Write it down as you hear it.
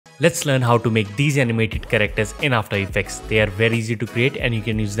Let's learn how to make these animated characters in After Effects. They are very easy to create and you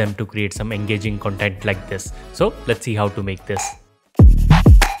can use them to create some engaging content like this. So let's see how to make this.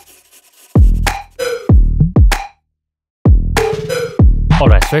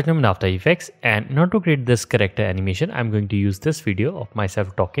 Alright, so right now I'm in After Effects, and in order to create this character animation, I'm going to use this video of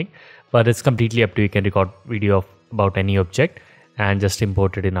myself talking, but it's completely up to you. You can record video about any object and just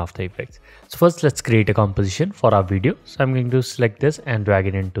import it in After Effects. So first let's create a composition for our video. So I'm going to select this and drag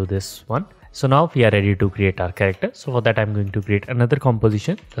it into this one. So now we are ready to create our character. So for that I'm going to create another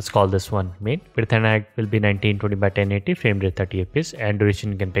composition. Let's call this one main. Width and height will be 1920 by 1080, frame rate 30 fps, and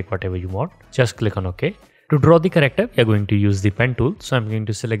duration you can pick whatever you want. Just click on OK. To draw the character, we are going to use the pen tool. So I'm going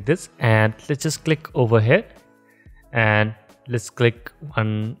to select this and let's just click over here and let's click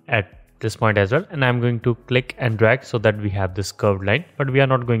one at this point as well, and I'm going to click and drag so that we have this curved line, but we are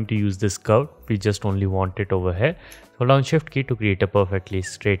not going to use this curve. We just only want it over here. So hold on shift key to create a perfectly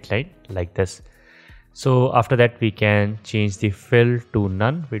straight line like this. So after that we can change the fill to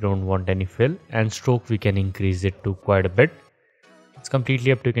none. We don't want any fill, and stroke we can increase it to quite a bit. It's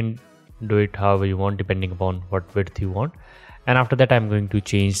completely up to you. Can do it however you want depending upon what width you want. And after that I'm going to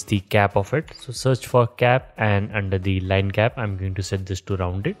change the cap of it. So search for cap, and under the line cap I'm going to set this to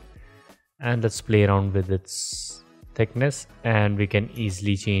rounded, and let's play around with its thickness, and we can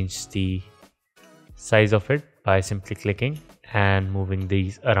easily change the size of it by simply clicking and moving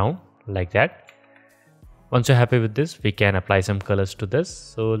these around like that. Once you're happy with this, we can apply some colors to this.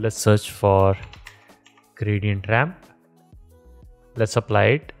 So let's search for gradient ramp. Let's apply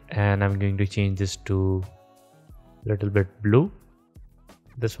it, and I'm going to change this to a little bit blue.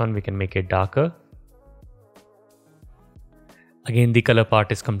 This one we can make it darker. Again, the color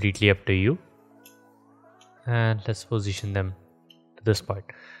part is completely up to you, and let's position them to this point.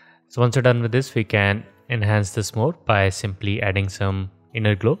 So once you're done with this, we can enhance this more by simply adding some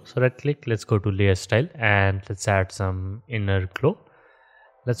inner glow. So right click, let's go to layer style, and let's add some inner glow.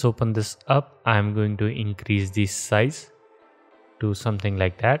 Let's open this up. I'm going to increase the size to something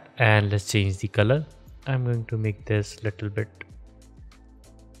like that, and let's change the color. I'm going to make this little bit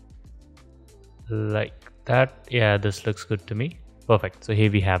like that. Yeah, this looks good to me. Perfect. So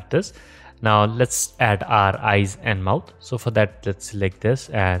here we have this. Now let's add our eyes and mouth. So for that, let's select this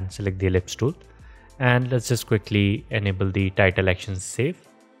and select the ellipse tool, and let's just quickly enable the title actions save,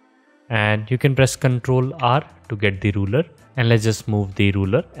 and you can press Ctrl R to get the ruler, and let's just move the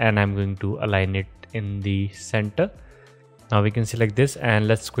ruler, and I'm going to align it in the center. Now we can select this, and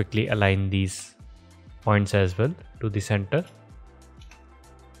let's quickly align these points as well to the center.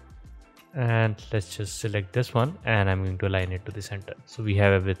 And let's just select this one, and I'm going to align it to the center. So we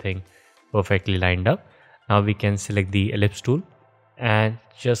have everything perfectly lined up. Now we can select the ellipse tool and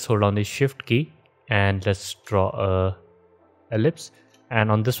just hold on the shift key, and let's draw a ellipse.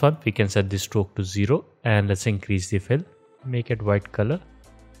 And on this one we can set the stroke to 0, and let's increase the fill, make it white color.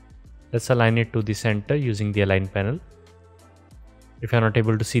 Let's align it to the center using the align panel. If you're not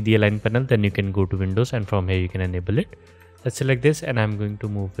able to see the align panel, then you can go to Windows, and from here you can enable it. Let's select this, and I'm going to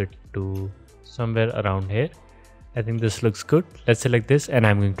move it to somewhere around here. I think this looks good. Let's select this, and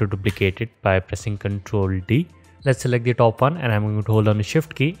I'm going to duplicate it by pressing Ctrl D. Let's select the top one, and I'm going to hold on the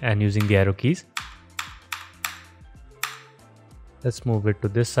shift key and using the arrow keys. Let's move it to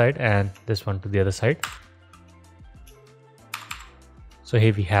this side and this one to the other side. So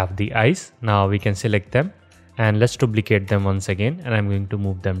here we have the eyes. Now we can select them, and let's duplicate them once again, and I'm going to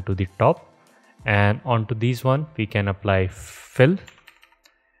move them to the top, and onto these one we can apply fill,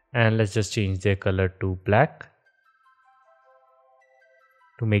 and let's just change their color to black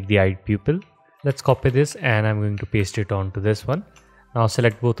to make the eye pupil. Let's copy this, and I'm going to paste it onto this one. Now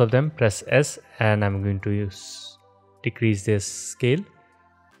select both of them, press S, and I'm going to decrease this scale.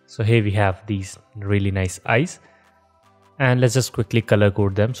 So here we have these really nice eyes, and let's just quickly color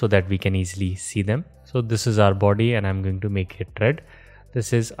code them so that we can easily see them. So this is our body, and I'm going to make it red.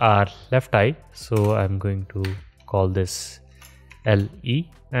 This is our left eye, so I'm going to call this LE,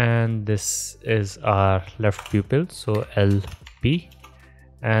 and this is our left pupil, so LP,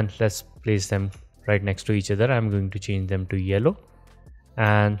 and let's place them right next to each other. I'm going to change them to yellow,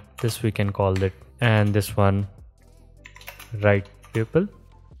 and this we can call it, and this one right pupil.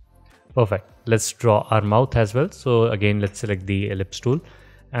 Perfect. Let's draw our mouth as well. So again, let's select the ellipse tool,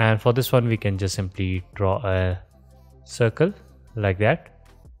 and for this one we can just simply draw a circle like that,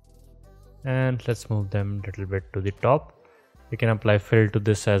 and let's move them a little bit to the top. We can apply fill to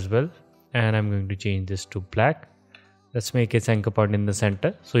this as well, and I'm going to change this to black. Let's make its anchor point in the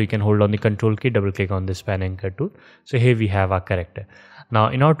center. So you can hold on the Control key, double click on this pan anchor tool. So here we have our character. Now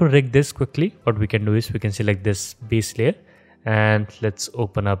in order to rig this quickly, what we can do is we can select this base layer, and let's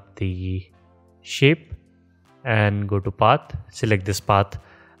open up the shape and go to path, select this path.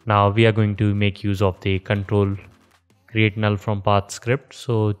 Now we are going to make use of the control create null from path script.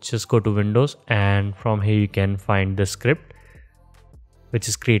 So just go to Windows, and from here you can find the script which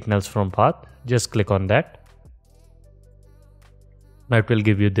is create nulls from path. Just click on that. Now it will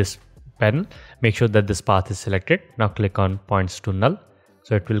give you this panel. Make sure that this path is selected. Now click on points to null.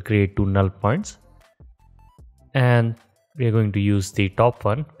 So it will create 2 null points, and we are going to use the top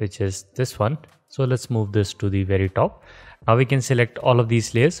one, which is this one. So let's move this to the very top. Now we can select all of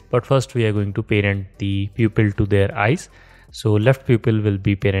these layers, but first we are going to parent the pupil to their eyes. So left pupil will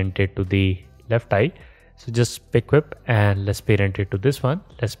be parented to the left eye. So just pick whip and let's parent it to this one.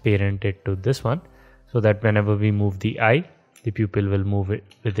 Let's parent it to this one, so that whenever we move the eye, the pupil will move it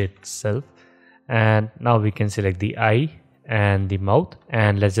with itself. And now we can select the eye and the mouth,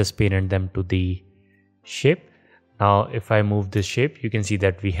 and let's just parent them to the shape. Now if I move this shape, you can see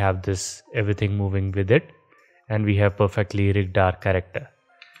that we have this everything moving with it, and we have perfectly rigged our character.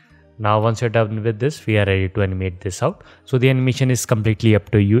 Now once you're done with this, we are ready to animate this out. So the animation is completely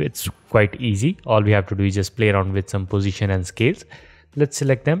up to you. It's quite easy. All we have to do is just play around with some position and scales. Let's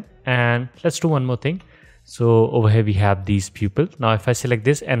select them, and let's do one more thing. So over here we have these pupils. Now if I select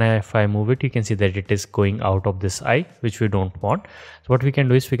this and if I move it, you can see that it is going out of this eye, which we don't want. So what we can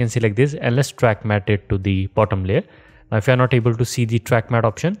do is we can select this and let's track matte it to the bottom layer. Now if you're not able to see the track matte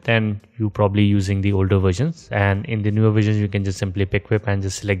option, then you probably using the older versions, and in the newer versions you can just simply pick whip and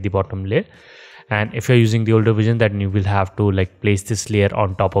just select the bottom layer. And if you're using the older version, then you will have to like place this layer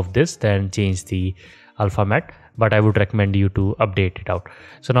on top of this, then change the alpha matte. But I would recommend you to update it out.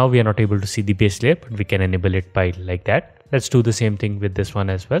 So now we are not able to see the base layer, but we can enable it by like that. Let's do the same thing with this one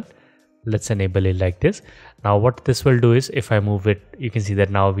as well. Let's enable it like this. Now what this will do is if I move it, you can see that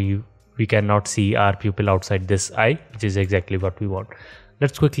now we cannot see our pupil outside this eye, which is exactly what we want.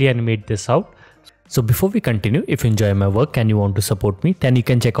 Let's quickly animate this out. So before we continue, if you enjoy my work and you want to support me, then you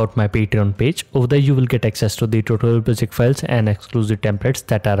can check out my Patreon page. Over there you will get access to the tutorial project files and exclusive templates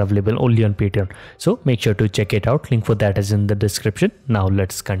that are available only on Patreon. So make sure to check it out. Link for that is in the description. Now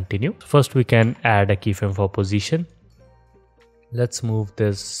let's continue. First we can add a keyframe for position. Let's move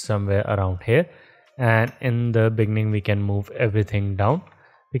this somewhere around here, and in the beginning we can move everything down.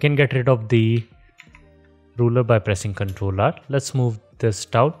 We can get rid of the ruler by pressing Ctrl R. Let's move this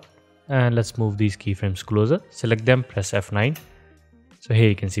down, and let's move these keyframes closer. Select them, press F9. So here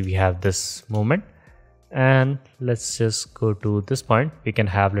you can see we have this movement, and let's just go to this point. We can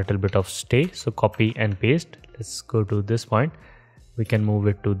have a little bit of stay, so copy and paste. Let's go to this point. We can move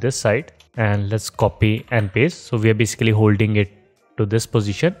it to this side, and let's copy and paste. So we are basically holding it to this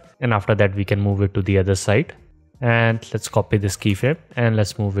position, and after that we can move it to the other side. And let's copy this keyframe and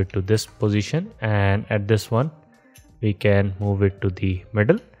let's move it to this position, and at this one we can move it to the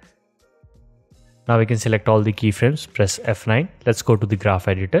middle. Now we can select all the keyframes, press F9. Let's go to the graph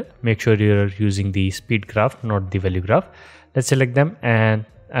editor. Make sure you're using the speed graph, not the value graph. Let's select them, and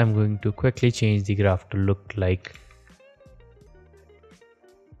I'm going to quickly change the graph to look like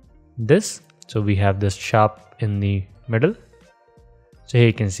this. So we have this sharp in the middle. So here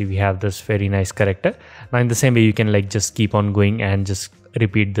you can see we have this very nice character. Now in the same way you can like just keep on going and just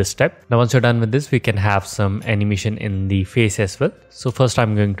repeat this step. Now once you're done with this, we can have some animation in the face as well. So first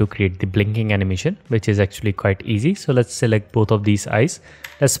I'm going to create the blinking animation, which is actually quite easy. So let's select both of these eyes.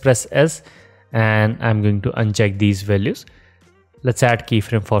 Let's press S, and I'm going to uncheck these values. Let's add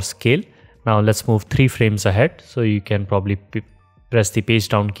keyframe for scale. Now let's move 3 frames ahead. So you can probably press the page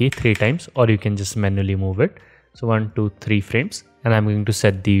down key 3 times, or you can just manually move it. So 1, 2, 3 frames, and I'm going to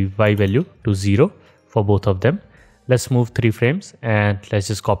set the Y value to 0 for both of them. Let's move 3 frames, and let's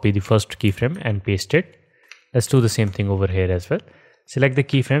just copy the first keyframe and paste it. Let's do the same thing over here as well. Select the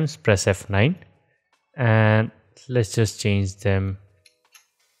keyframes, press F9, and let's just change them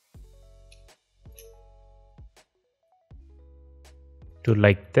to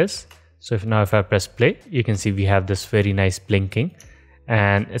like this. So if I press play, you can see we have this very nice blinking,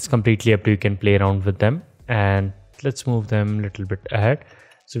 and it's completely up to you. You can play around with them, and let's move them a little bit ahead.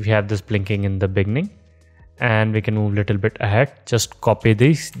 So we have this blinking in the beginning, and we can move a little bit ahead. Just copy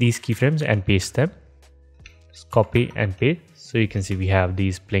these keyframes and paste them. Just copy and paste. So you can see we have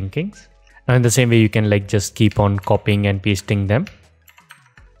these blinkings. Now in the same way you can like just keep on copying and pasting them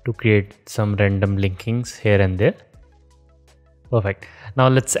to create some random blinkings here and there. Perfect. Now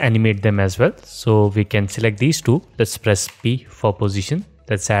let's animate them as well. So we can select these two. Let's press P for position.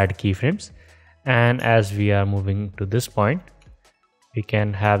 Let's add keyframes. And as we are moving to this point, we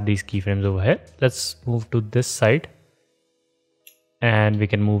can have these keyframes over here. Let's move to this side, and we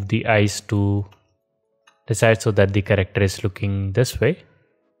can move the eyes to decide so that the character is looking this way.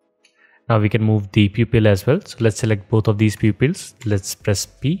 Now we can move the pupil as well. So let's select both of these pupils. Let's press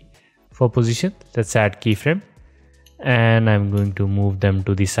P for position. Let's add keyframe, and I'm going to move them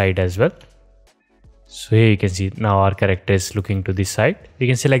to the side as well. So here you can see now our character is looking to the side. We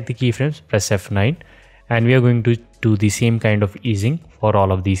can select the keyframes, press F9, and we are going to do the same kind of easing for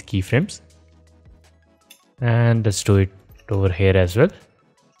all of these keyframes. And let's do it over here as well.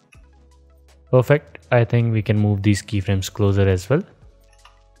 Perfect. I think we can move these keyframes closer as well.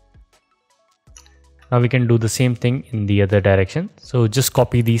 Now we can do the same thing in the other direction. So just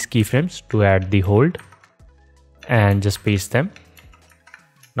copy these keyframes to add the hold and just paste them.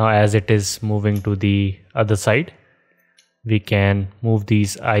 Now as it is moving to the other side, we can move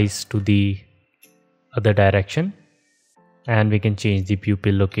these eyes to the other direction, and we can change the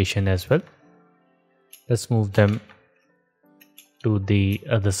pupil location as well. Let's move them to the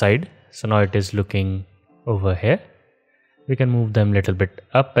other side. So now it is looking over here. We can move them a little bit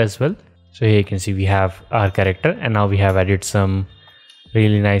up as well. So here you can see we have our character, and now we have added some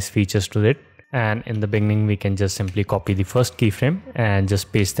really nice features to it. And in the beginning we can just simply copy the first keyframe and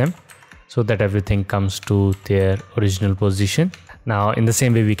just paste them so that everything comes to their original position. Now in the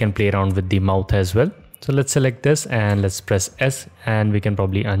same way we can play around with the mouth as well. So let's select this and let's press S, and we can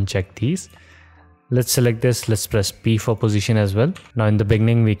probably uncheck these. Let's select this, let's press P for position as well. Now in the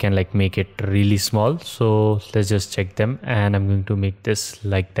beginning we can like make it really small, so let's just check them, and I'm going to make this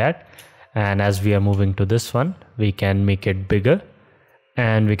like that. And as we are moving to this one, we can make it bigger,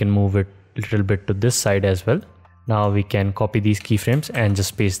 and we can move it a little bit to this side as well. Now we can copy these keyframes and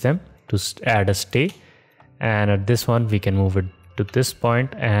just paste them to add a stay, and at this one we can move it to this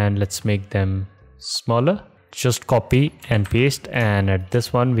point, and let's make them smaller. Just copy and paste, and at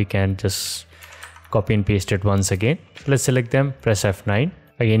this one we can just copy and paste it once again. So let's select them, press F9.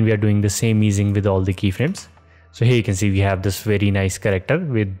 Again we are doing the same easing with all the keyframes. So here you can see we have this very nice character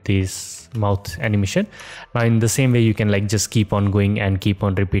with this mouth animation. Now in the same way you can like just keep on going and keep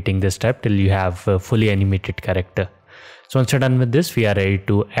on repeating this step till you have a fully animated character. So once you're done with this, we are ready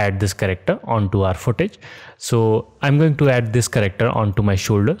to add this character onto our footage. So I'm going to add this character onto my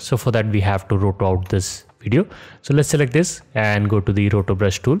shoulder. So for that we have to roto out this video. So let's select this and go to the roto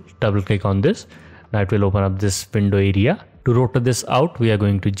brush tool, double click on this. Now it will open up this window area. To roto this out, we are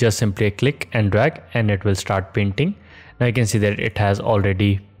going to just simply click and drag, and it will start painting. Now you can see that it has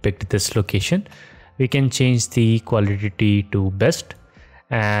already picked this location. We can change the quality to best,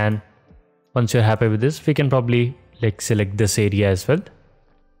 and once you're happy with this, we can probably like select this area as well.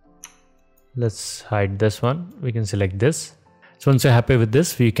 Let's hide this one. We can select this. So once you're happy with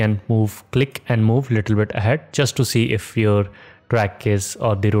this, we can click and move a little bit ahead just to see if your track is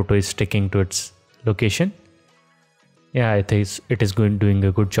or the roto is sticking to its location. Yeah, it is doing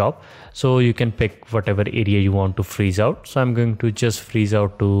a good job. So you can pick whatever area you want to freeze out. So I'm going to just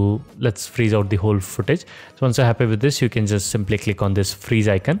let's freeze out the whole footage. So once you're happy with this, you can just simply click on this freeze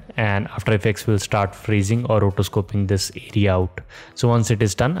icon, and After Effects will start freezing or rotoscoping this area out. So once it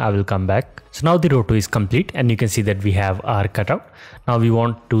is done, I will come back. So now the roto is complete, and you can see that we have our cutout. Now we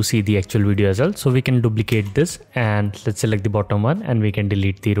want to see the actual video as well. So we can duplicate this, and let's select the bottom one, and we can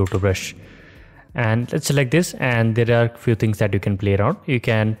delete the roto brush. And let's select this, and there are a few things that you can play around. You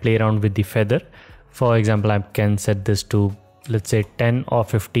can play around with the feather. For example, I can set this to, let's say 10 or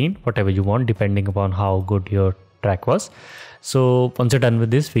 15, whatever you want, depending upon how good your track was. So once you're done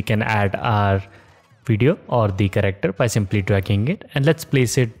with this, we can add our video or the character by simply dragging it, and let's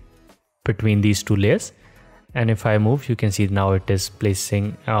place it between these two layers. And if I move, you can see now it is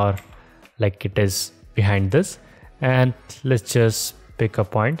placing, or like it is behind this. And let's just pick a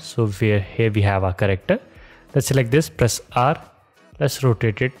point. So here we have our character. Let's select this, press R. Let's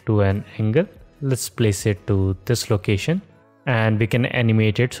rotate it to an angle. Let's place it to this location, and we can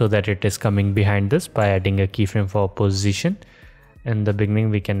animate it so that it is coming behind this by adding a keyframe for position. In the beginning,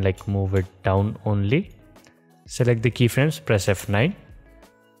 we can like move it down only. Select the keyframes, press F9.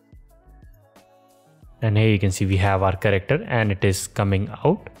 And here you can see we have our character, and it is coming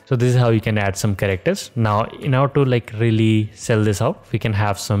out. So this is how you can add some characters. Now in order to like really sell this out, we can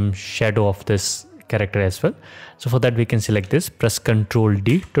have some shadow of this character as well. So for that we can select this, press Ctrl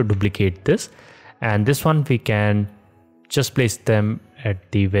D to duplicate this, and this one we can just place them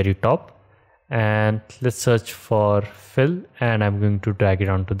at the very top. And let's search for fill, and I'm going to drag it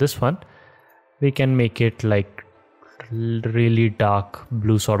onto this one. We can make it like really dark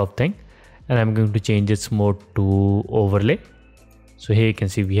blue sort of thing, and I'm going to change its mode to overlay. So here you can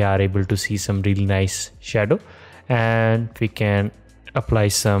see we are able to see some really nice shadow, and we can apply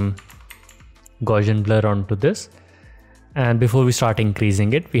some Gaussian blur onto this. And before we start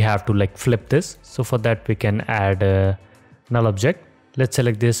increasing it, we have to like flip this. So for that we can add a null object. Let's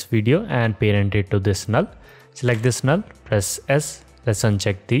select this video and parent it to this null. Select this null, press S, let's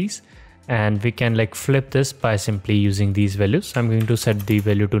uncheck these, and we can like flip this by simply using these values. So I'm going to set the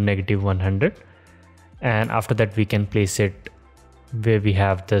value to -100, and after that we can place it where we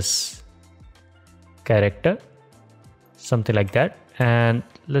have this character, something like that. And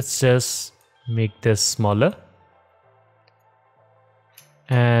let's just make this smaller,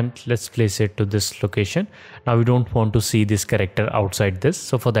 and let's place it to this location. Now we don't want to see this character outside this,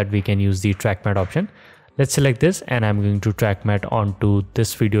 so for that we can use the track matte option. Let's select this, and I'm going to track matte onto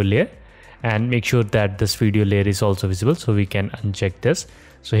this video layer, and make sure that this video layer is also visible, so we can uncheck this.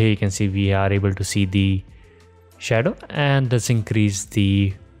 So here you can see we are able to see the shadow, and let's increase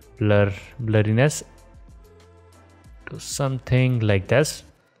the blurriness to something like this.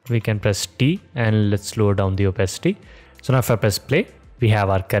 We can press T, and let's lower down the opacity. So now if I press play, we have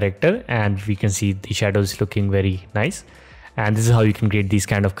our character, and we can see the shadows looking very nice. And this is how you can create these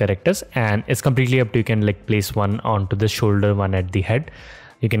kind of characters, and it's completely up to you. Can like place one onto the shoulder, one at the head.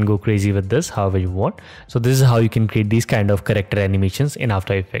 You can go crazy with this however you want. So this is how you can create these kind of character animations in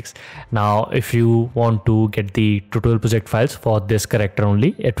After Effects. Now if you want to get the tutorial project files for this character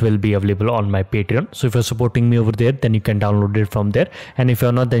only, it will be available on my Patreon. So if you're supporting me over there, then you can download it from there, and if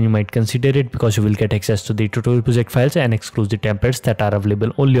you're not, then you might consider it, because you will get access to the tutorial project files and exclusive templates that are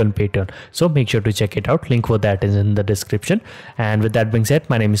available only on Patreon. So make sure to check it out. Link for that is in the description. And with that being said,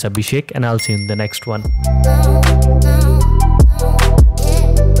 my name is Abhishek, and I'll see you in the next one.